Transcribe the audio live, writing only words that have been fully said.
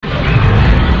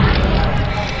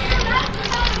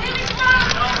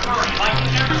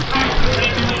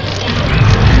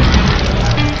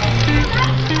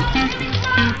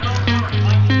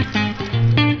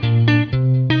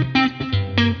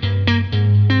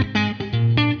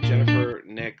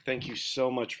Thank you so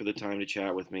much for the time to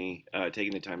chat with me,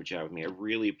 taking the time to chat with me. I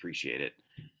really appreciate it.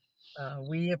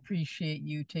 We appreciate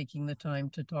you taking the time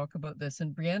to talk about this.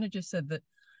 And Brianna just said that.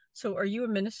 So, are you a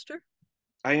minister?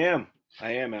 I am.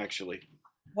 I am actually.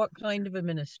 What kind of a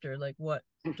minister? Like what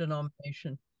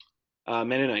denomination?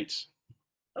 Mennonites.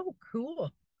 Oh,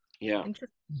 cool. Yeah. Interesting.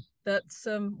 That's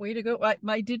way to go.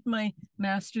 I did my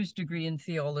master's degree in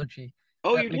theology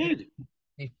Oh, at you McGill. did?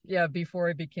 Yeah, before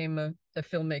I became a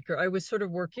filmmaker. I was sort of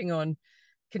working on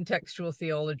contextual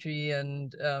theology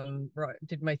and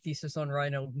did my thesis on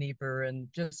Reinhold Niebuhr and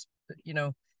just, you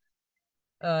know,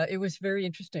 it was very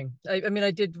interesting. I mean, I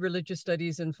did religious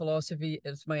studies and philosophy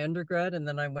as my undergrad, and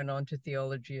then I went on to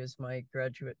theology as my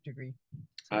graduate degree.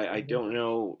 So it's I been very. don't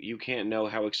know. You can't know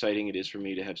how exciting it is for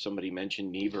me to have somebody mention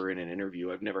Niebuhr in an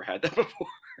interview. I've never had that before.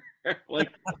 Like,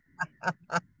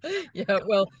 Yeah,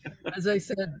 well, as I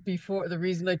said before, the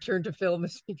reason I turned to film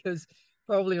is because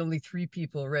probably only three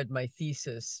people read my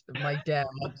thesis: my dad,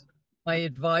 my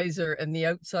advisor, and the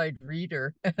outside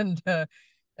reader.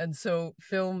 And so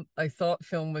film, I thought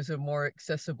film was a more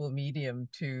accessible medium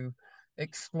to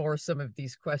explore some of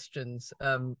these questions.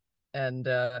 And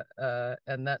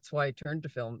that's why I turned to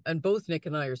film. And both Nick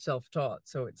and I are self-taught,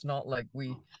 so it's not like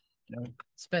we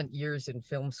spent years in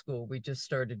film school. We just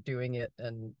started doing it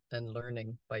and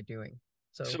learning by doing.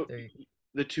 So so there you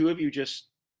the two of you just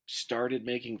started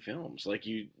making films. Like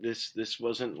this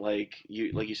wasn't like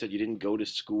you said, you didn't go to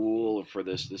school for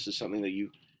this. This is something that you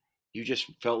just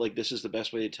felt like this is the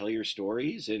best way to tell your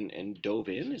stories and dove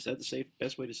in. Is that the safe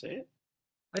best way to say it?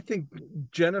 I think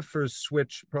Jennifer's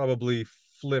switch probably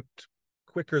flipped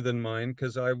quicker than mine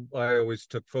because I always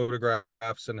took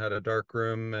photographs and had a dark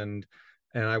room and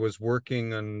I was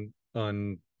working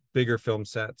on bigger film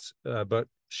sets. But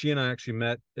she and I actually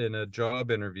met in a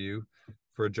job interview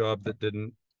for a job that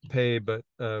didn't pay, but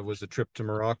was a trip to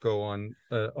Morocco on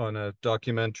a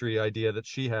documentary idea that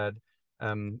she had.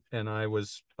 And I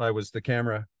was the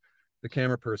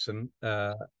camera person,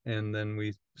 and then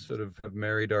we sort of have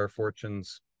married our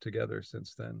fortunes together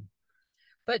since then.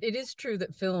 But it is true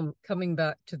that film, coming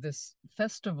back to this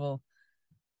festival,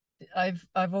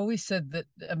 I've always said that,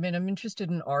 I mean, I'm interested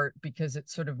in art because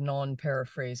it's sort of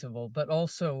non-paraphrasable, but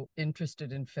also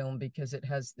interested in film because it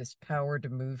has this power to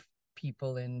move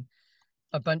people in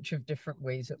a bunch of different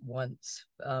ways at once.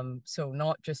 So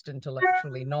not just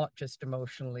intellectually, not just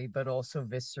emotionally, but also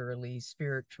viscerally,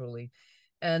 spiritually.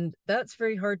 And that's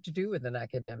very hard to do with an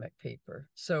academic paper.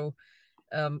 So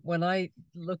when I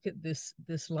look at this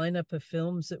lineup of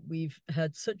films that we've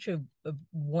had such a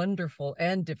wonderful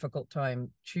and difficult time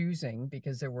choosing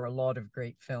because there were a lot of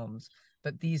great films,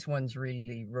 but these ones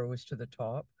really rose to the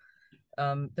top.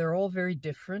 They're all very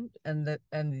different, and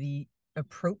the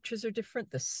approaches are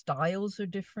different, the styles are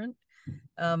different,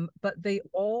 but they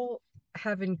all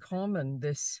have in common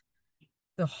this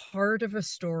the heart of a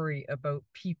story about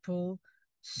people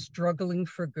struggling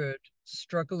for good,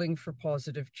 struggling for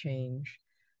positive change.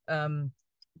 Um,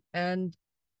 and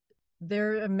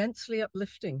they're immensely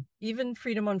uplifting. Even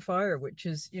Freedom on Fire, which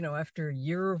is, after a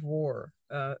year of war,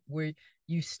 where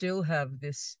you still have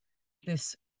this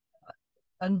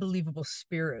unbelievable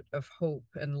spirit of hope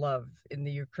and love in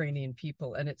the Ukrainian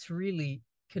people, and it's really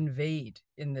conveyed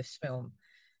in this film.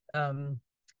 Um,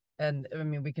 and I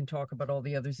mean, we can talk about all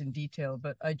the others in detail,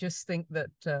 but I just think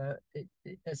that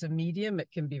as a medium,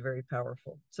 it can be very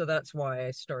powerful. So that's why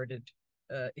I started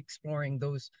exploring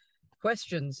those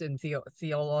questions in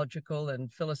theological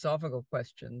and philosophical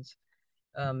questions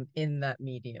in that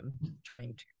medium.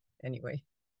 Trying to, anyway.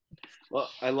 Well,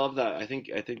 I love that. I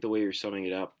think the way you're summing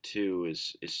it up too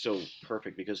is so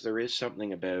perfect because there is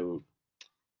something about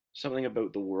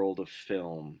the world of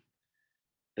film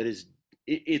that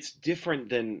it's different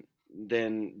than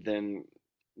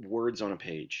words on a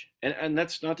page. And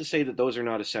that's not to say that those are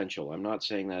not essential. I'm not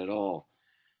saying that at all.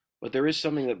 But there is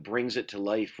something that brings it to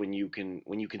life when you can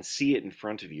see it in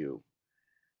front of you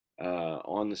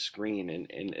on the screen,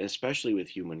 and especially with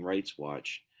Human Rights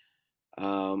Watch.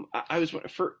 I was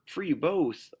for you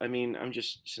both. I mean, I'm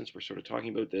just since we're sort of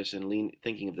talking about this and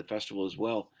thinking of the festival as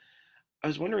well. I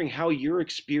was wondering how your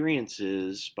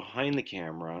experiences behind the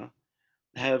camera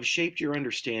have shaped your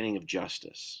understanding of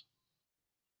justice.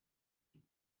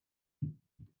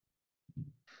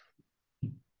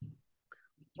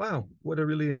 Wow, what a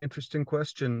really interesting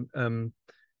question.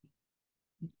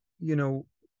 You know,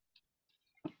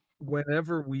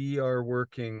 whenever we are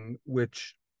working,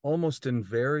 which almost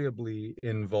invariably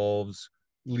involves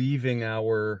leaving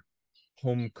our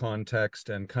home context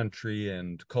and country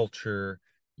and culture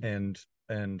and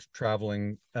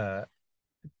traveling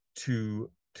to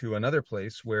another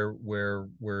place where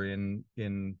we're in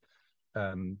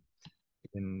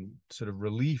in sort of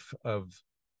relief of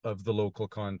the local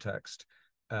context.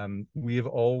 We have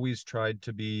always tried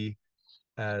to be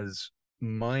as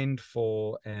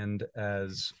mindful and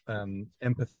as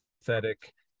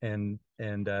empathetic and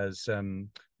as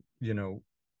you know,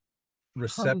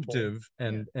 receptive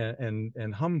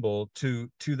and humble to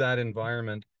that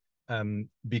environment,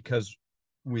 because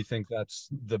we think that's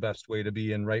the best way to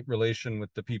be in right relation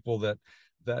with the people that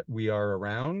we are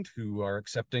around, who are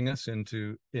accepting us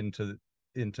into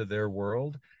their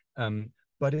world.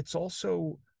 But it's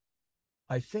also,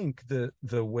 I think,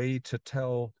 the way to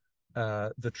tell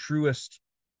the truest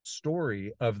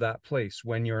story of that place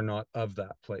when you're not of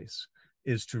that place,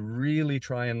 is to really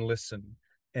try and listen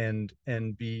and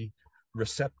be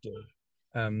receptive.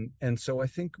 And so I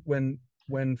think when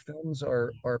films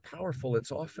are powerful,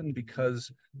 it's often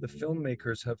because the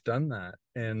filmmakers have done that.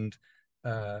 And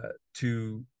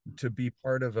to be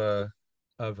part of a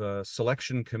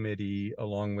selection committee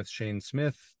along with Shane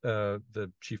Smith,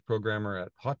 the chief programmer at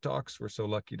Hot Docs. We're so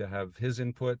lucky to have his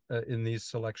input in these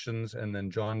selections, and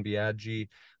then John Biaggi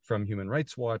from Human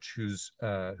Rights Watch,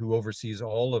 who oversees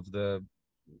all of the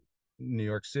New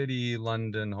York City,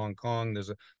 London, Hong Kong.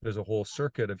 There's a whole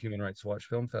circuit of Human Rights Watch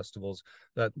film festivals.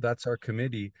 That's our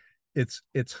committee.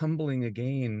 It's humbling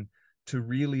again to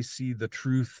really see the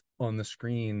truth on the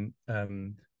screen,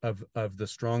 of the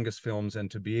strongest films,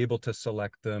 and to be able to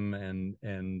select them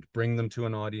and bring them to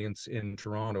an audience in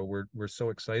Toronto. We're so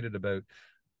excited about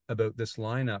this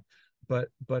lineup. But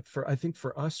I think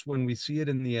for us, when we see it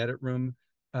in the edit room,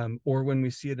 or when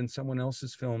we see it in someone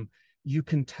else's film, you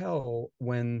can tell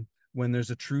when there's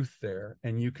a truth there,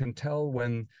 and you can tell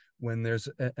when there's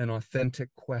an authentic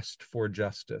quest for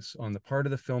justice on the part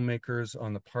of the filmmakers,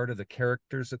 on the part of the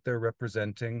characters that they're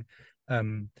representing.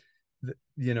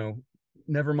 You know,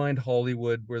 never mind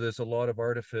Hollywood, where there's a lot of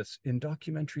artifice. In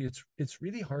documentary, it's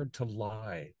really hard to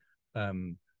lie,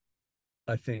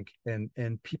 I think,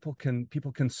 and people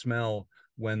can smell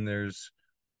when the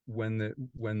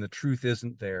truth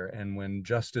isn't there, and when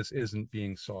justice isn't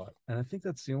being sought. And I think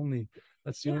that's the only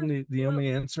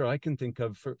answer I can think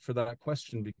of for that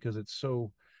question, because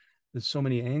there's so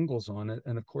many angles on it.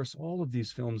 And of course, all of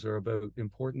these films are about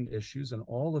important issues, and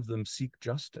all of them seek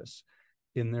justice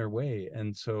in their way.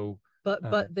 And so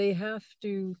but they have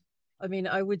to, I mean,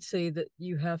 I would say that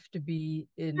you have to be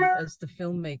as the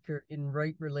filmmaker, in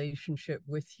right relationship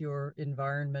with your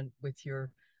environment, with your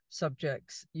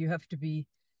subjects. You have to be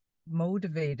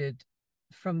motivated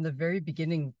from the very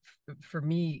beginning. For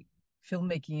me,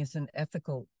 filmmaking is an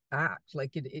ethical act.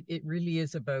 Like it really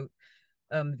is about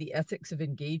the ethics of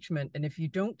engagement. And if you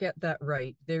don't get that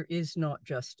right, there is not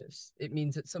justice. It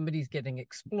means that somebody's getting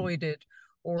exploited,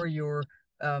 or you're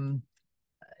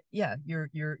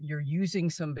you're using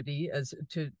somebody as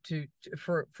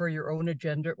for your own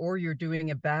agenda, or you're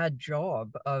doing a bad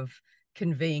job of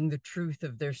conveying the truth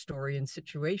of their story and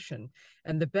situation.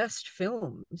 And the best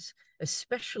films,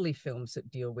 especially films that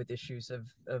deal with issues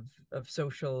of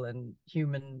social and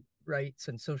human rights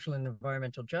and social and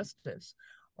environmental justice,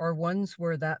 are ones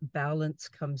where that balance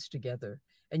comes together,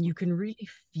 and you can really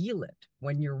feel it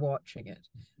when you're watching it.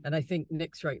 And I think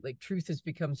Nick's right, like, truth has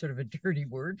become sort of a dirty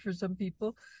word for some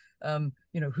people.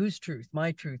 Whose truth?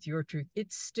 My truth, your truth.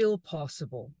 It's still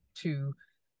possible to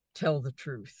tell the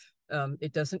truth.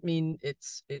 It doesn't mean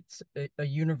it's a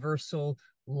universal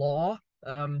law,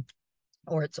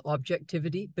 or it's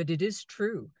objectivity, but it is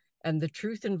true. And the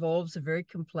truth involves a very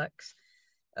complex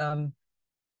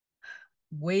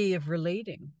way of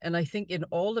relating. And I think in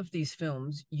all of these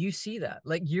films, you see that.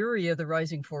 Like Yuria, The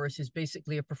Rising Forest is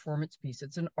basically a performance piece.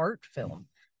 It's an art film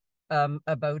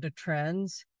about a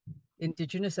trans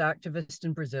Indigenous activist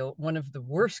in Brazil, one of the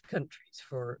worst countries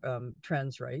for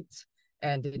trans rights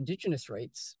and Indigenous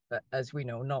rights, as we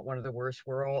know, not one of the worst.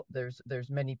 There's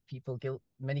many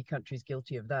countries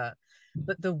guilty of that.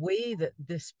 But the way that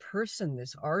this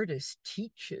artist,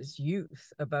 teaches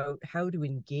youth about how to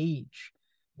engage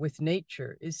with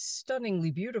nature is stunningly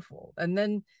beautiful. And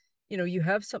then, you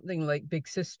have something like Big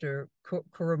Sister,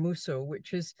 Coromuso,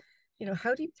 which is,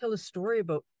 how do you tell a story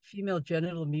about female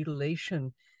genital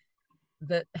mutilation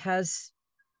that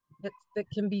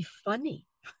can be funny,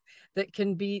 that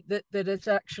can be that is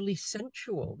actually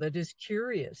sensual, that is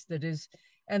curious, that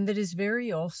is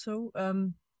very also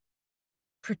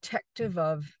protective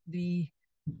of the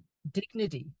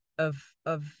dignity of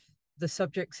the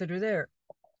subjects that are there.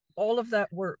 All of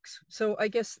that works. So I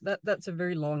guess that's a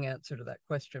very long answer to that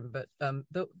question, but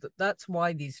that's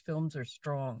why these films are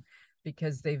strong,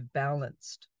 because they've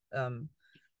balanced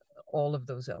all of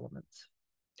those elements.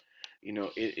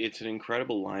 it's an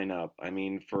incredible lineup.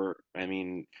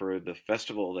 For the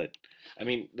festival that, I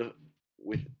mean, the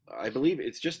with I believe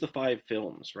it's just the five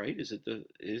films, right? It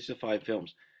is the five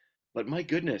films. But my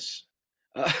goodness,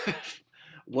 uh,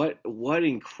 what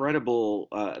incredible!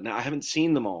 Now I haven't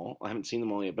seen them all. I haven't seen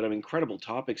them all yet, but incredible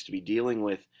topics to be dealing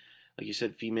with, like you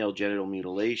said, female genital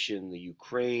mutilation, the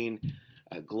Ukraine,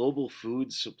 global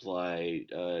food supply,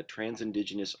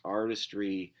 trans-indigenous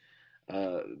artistry,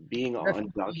 uh, being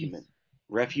undocumented,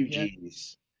 Refugees. Yeah.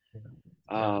 refugees.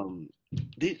 Yeah. Um,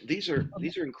 these are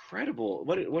incredible.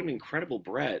 What an incredible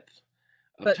breadth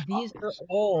of But these are topics.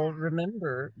 all,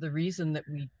 remember, the reason that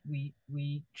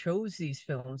we chose these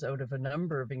films out of a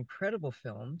number of incredible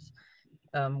films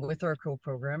with our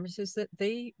co-programmers is that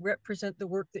they represent the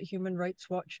work that Human Rights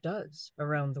Watch does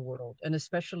around the world, and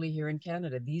especially here in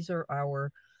Canada. These are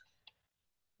our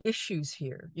issues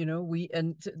here. We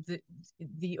and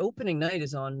the opening night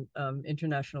is on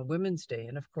International Women's Day,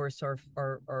 and of course our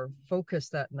focus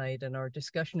that night and our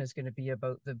discussion is going to be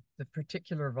about the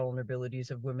particular vulnerabilities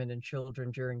of women and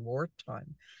children during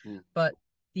wartime. Mm. But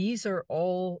these are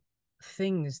all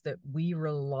things that we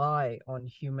rely on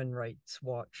Human Rights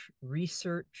Watch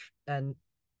research and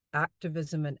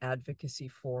activism and advocacy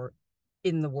for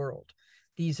in the world.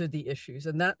 These are the issues,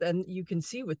 and you can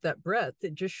see with that breadth,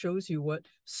 it just shows you what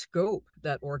scope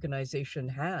that organization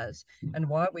has and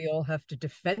why we all have to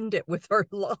defend it with our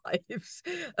lives,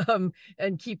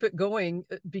 and keep it going,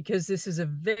 because this is a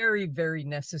very, very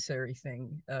necessary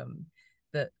thing,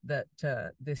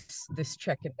 this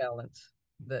check and balance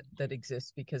that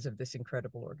exists because of this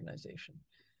incredible organization.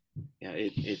 Yeah,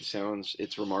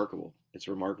 it's remarkable. It's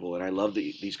remarkable, and I love that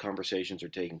these conversations are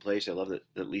taking place. I love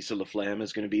that Lisa LaFlamme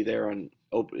is going to be there on.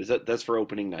 Is that's for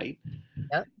opening night?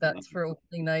 Yeah, Um, that's for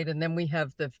opening night, and then we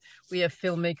have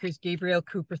filmmakers. Gabrielle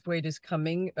Cooperthwaite is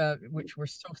coming, which we're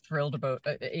so thrilled about.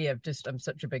 I'm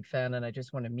such a big fan, and I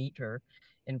just want to meet her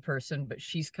in person. But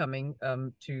she's coming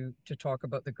to talk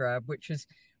about the grab, which is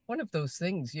one of those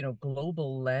things.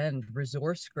 Global land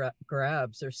resource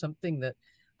grabs are something that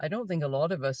I don't think a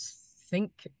lot of us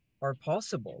think are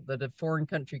possible. That a foreign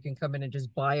country can come in and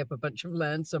just buy up a bunch of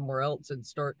land somewhere else and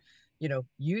start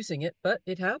using it, but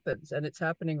it happens, and it's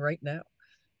happening right now.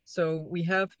 So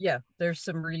there's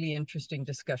some really interesting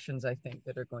discussions, I think,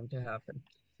 that are going to happen.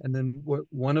 And then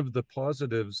one of the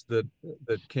positives that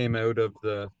came out of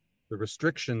the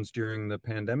restrictions during the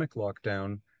pandemic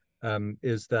lockdown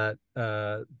is that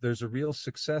there's a real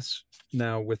success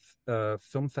now with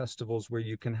film festivals where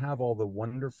you can have all the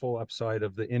wonderful upside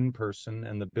of the in-person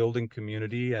and the building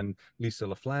community. And Lisa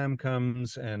LaFlamme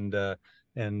comes, and we're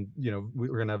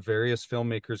going to have various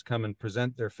filmmakers come and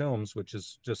present their films, which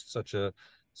is just such a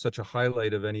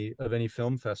highlight of any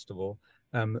film festival.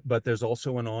 But there's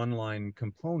also an online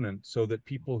component so that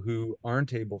people who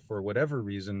aren't able for whatever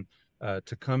reason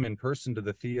to come in person to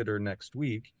the theater next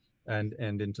week and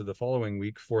into the following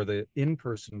week for the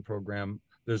in-person program,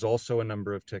 there's also a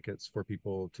number of tickets for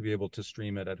people to be able to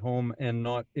stream it at home and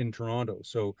not in Toronto.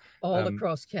 So All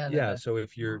across yeah, Canada. so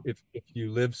if you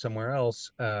live somewhere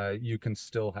else, you can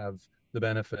still have the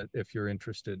benefit if you're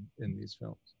interested in these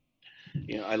films.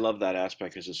 I love that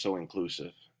aspect because it's so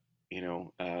inclusive.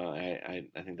 I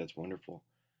think that's wonderful.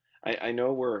 I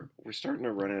know we're starting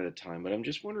to run out of time, but I'm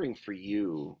just wondering for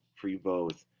you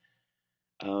both.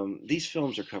 These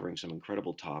films are covering some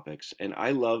incredible topics, and I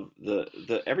love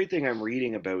the everything I'm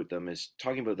reading about them is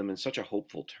talking about them in such a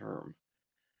hopeful term.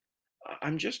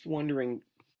 I'm just wondering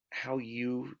how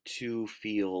you two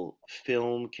feel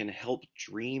film can help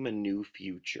dream a new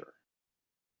future,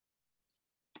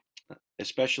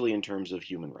 especially in terms of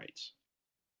human rights.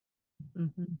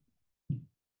 Mm-hmm.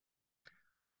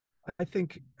 I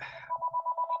think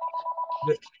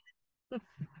that,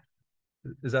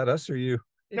 is that us or you?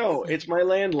 No, It's it's my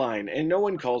landline, and no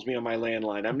one calls me on my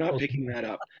landline. I'm not picking Okay. that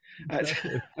up.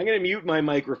 Okay. I'm going to mute my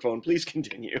microphone. Please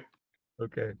continue.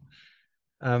 Okay.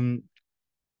 Um,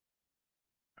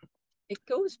 it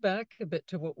goes back a bit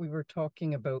to what we were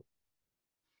talking about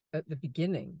at the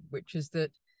beginning, which is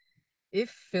that if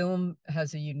film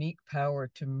has a unique power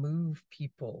to move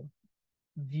people,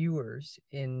 viewers,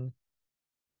 in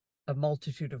a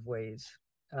multitude of ways,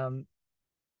 um,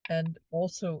 and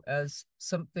also as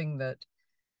something that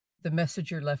the message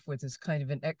you're left with is kind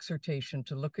of an exhortation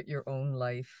to look at your own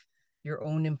life, your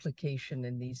own implication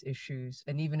in these issues,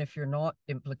 and even if you're not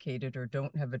implicated or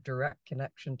don't have a direct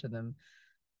connection to them,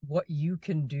 what you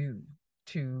can do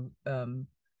to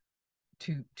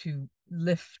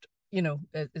lift,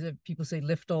 as people say,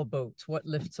 lift all boats. What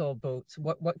lifts all boats?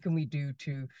 What can we do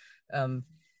to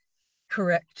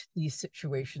correct these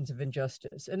situations of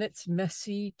injustice? And it's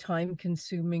messy, time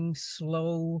consuming,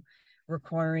 slow,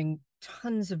 requiring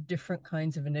tons of different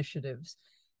kinds of initiatives.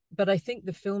 But I think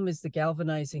the film is the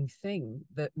galvanizing thing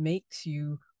that makes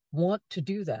you want to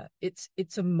do that. It's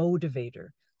a motivator.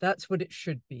 That's what it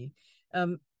should be.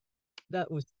 Um,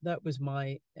 that was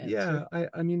my answer. Yeah,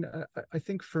 I mean, I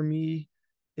think for me,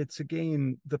 it's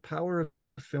again, the power of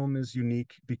film is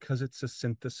unique because it's a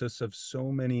synthesis of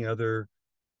so many other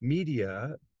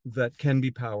media that can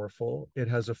be powerful. It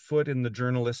has a foot in the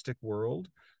journalistic world,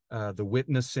 the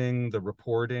witnessing, the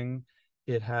reporting.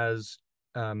 It has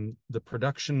the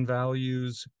production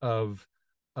values of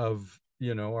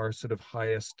our sort of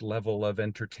highest level of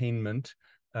entertainment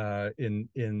in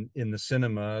the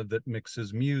cinema that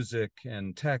mixes music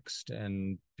and text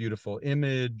and beautiful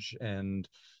image and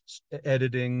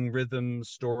editing, rhythm,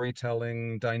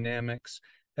 storytelling, dynamics.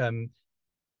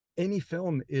 Any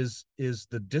film is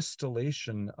the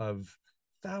distillation of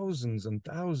thousands and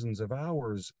thousands of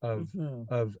hours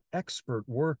of expert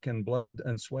work and blood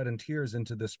and sweat and tears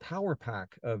into this power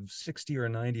pack of 60 or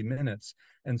 90 minutes.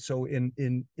 And so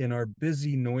in our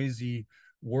busy, noisy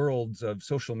worlds of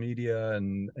social media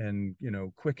and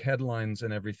quick headlines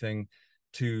and everything,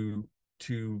 to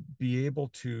be able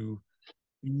to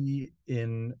be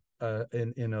in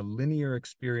a linear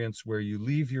experience where you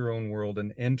leave your own world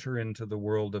and enter into the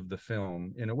world of the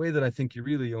film in a way that I think you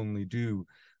really only do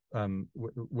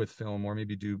with film, or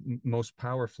maybe do most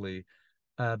powerfully.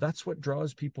 That's what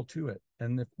draws people to it.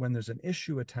 And when there's an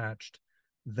issue attached,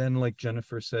 then, like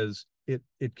Jennifer says,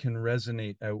 it can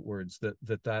resonate outwards.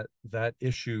 That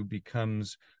issue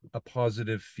becomes a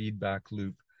positive feedback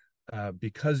loop,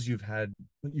 because you've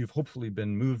hopefully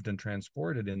been moved and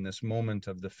transported in this moment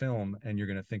of the film, and you're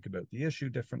going to think about the issue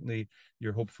differently.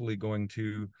 You're hopefully going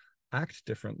to act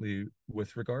differently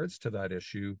with regards to that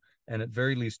issue, and at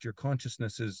very least your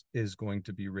consciousness is going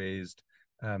to be raised.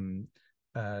 To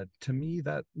me,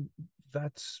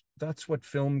 that's what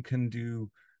film can do,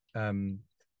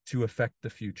 to affect the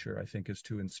future, I think, is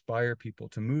to inspire people,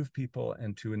 to move people,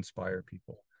 and to inspire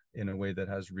people in a way that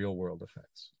has real world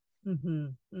effects.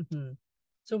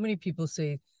 So many people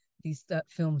say that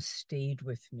film stayed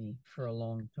with me for a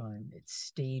long time. It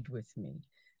stayed with me,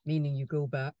 meaning you go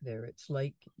back there. It's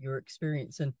like your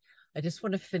experience. And I just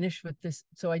want to finish with this.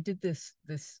 So I did this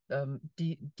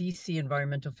DC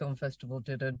Environmental Film Festival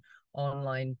did an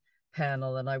online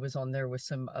panel, and I was on there with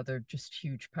some other just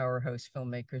huge powerhouse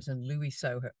filmmakers, and Louis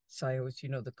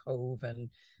Sayos, The Cove and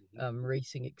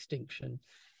Racing Extinction.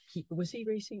 Was he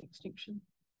Racing Extinction?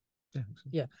 Yeah.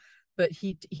 Yeah. But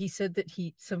he said that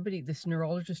this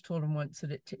neurologist told him once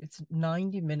that it's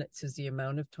 90 minutes is the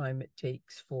amount of time it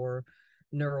takes for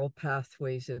neural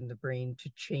pathways in the brain to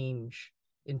change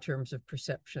in terms of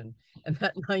perception. And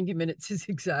that 90 minutes is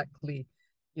exactly,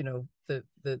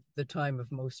 the time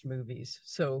of most movies.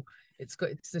 So it's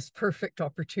this perfect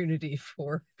opportunity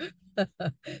for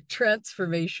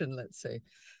transformation, let's say.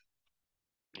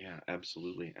 Yeah,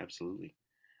 absolutely, absolutely.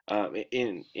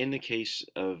 In the case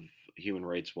of Human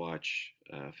Rights Watch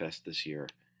Fest this year,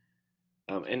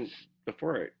 and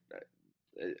before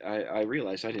I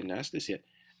realized I didn't ask this yet.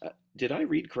 Did I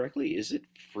read correctly? Is it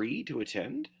free to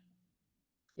attend?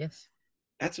 Yes.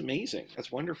 That's amazing.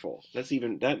 That's wonderful.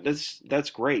 That's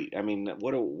great. I mean,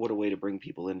 what a way to bring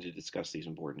people in to discuss these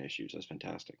important issues. That's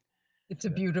fantastic. It's a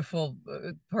beautiful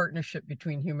partnership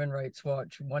between Human Rights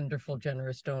Watch, wonderful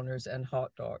generous donors, and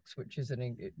Hot Docs, which is a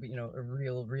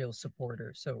real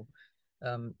supporter. So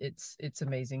it's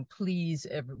amazing. Please,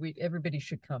 everybody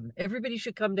should come. Everybody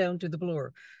should come down to the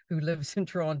Bloor who lives in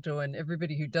Toronto, and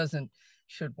everybody who doesn't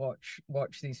should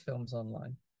watch these films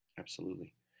online.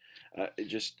 Absolutely.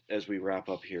 Just as we wrap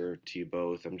up here to you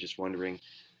both, I'm just wondering,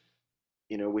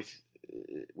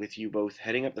 with you both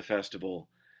heading up the festival,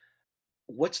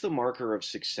 what's the marker of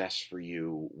success for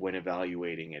you when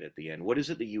evaluating it at the end? What is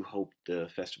it that you hope the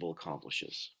festival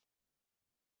accomplishes?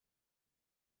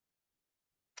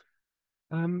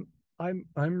 I'm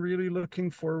really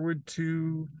looking forward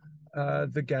to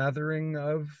the gathering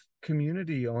of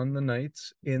community on the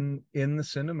nights in the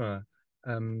cinema.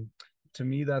 To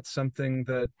me, that's something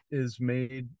that is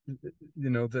made,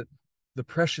 that the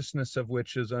preciousness of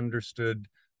which is understood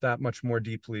that much more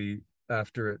deeply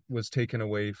after it was taken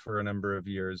away for a number of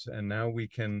years. And now we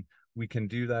can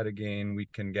do that again. We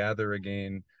can gather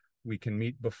again. We can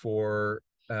meet before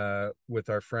with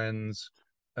our friends,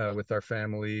 with our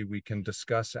family. We can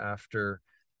discuss after,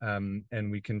 and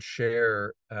we can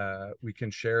share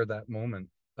that moment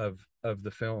of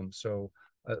the film. So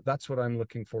that's what I'm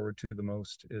looking forward to the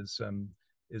most, is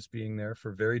being there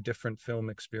for very different film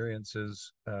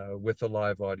experiences with a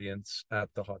live audience at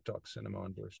the Hot Dog Cinema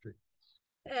on Bloor Street.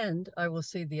 And I will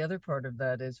say the other part of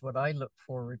that is what I look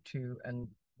forward to, and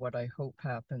what I hope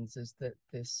happens is that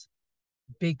this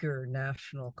bigger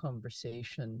national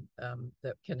conversation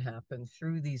that can happen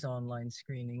through these online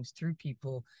screenings, through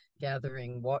people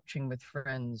gathering, watching with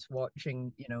friends,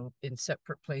 watching, in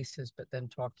separate places, but then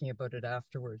talking about it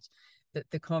afterwards, that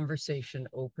the conversation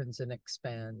opens and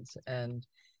expands. And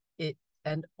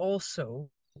also,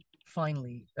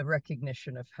 finally, a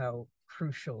recognition of how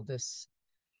crucial this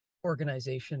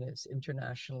organization is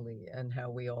internationally and how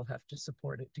we all have to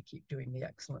support it to keep doing the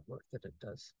excellent work that it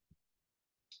does.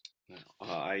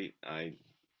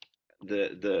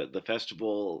 The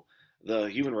festival, the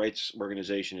human rights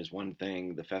organization is one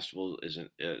thing. The festival is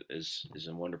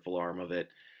a wonderful arm of it.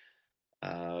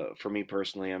 For me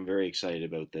personally, I'm very excited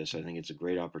about this. I think it's a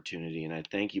great opportunity, and I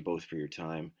thank you both for your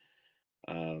time.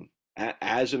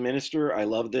 As a minister, I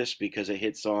love this because it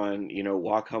hits on,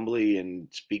 walk humbly and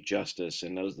speak justice,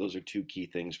 and those are two key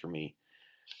things for me.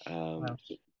 Wow.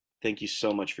 So thank you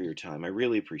so much for your time. I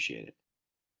really appreciate it.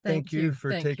 Thank you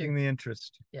for taking the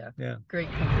interest. Yeah. Yeah. Great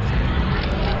conversation.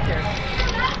 Take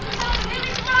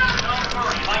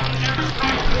care.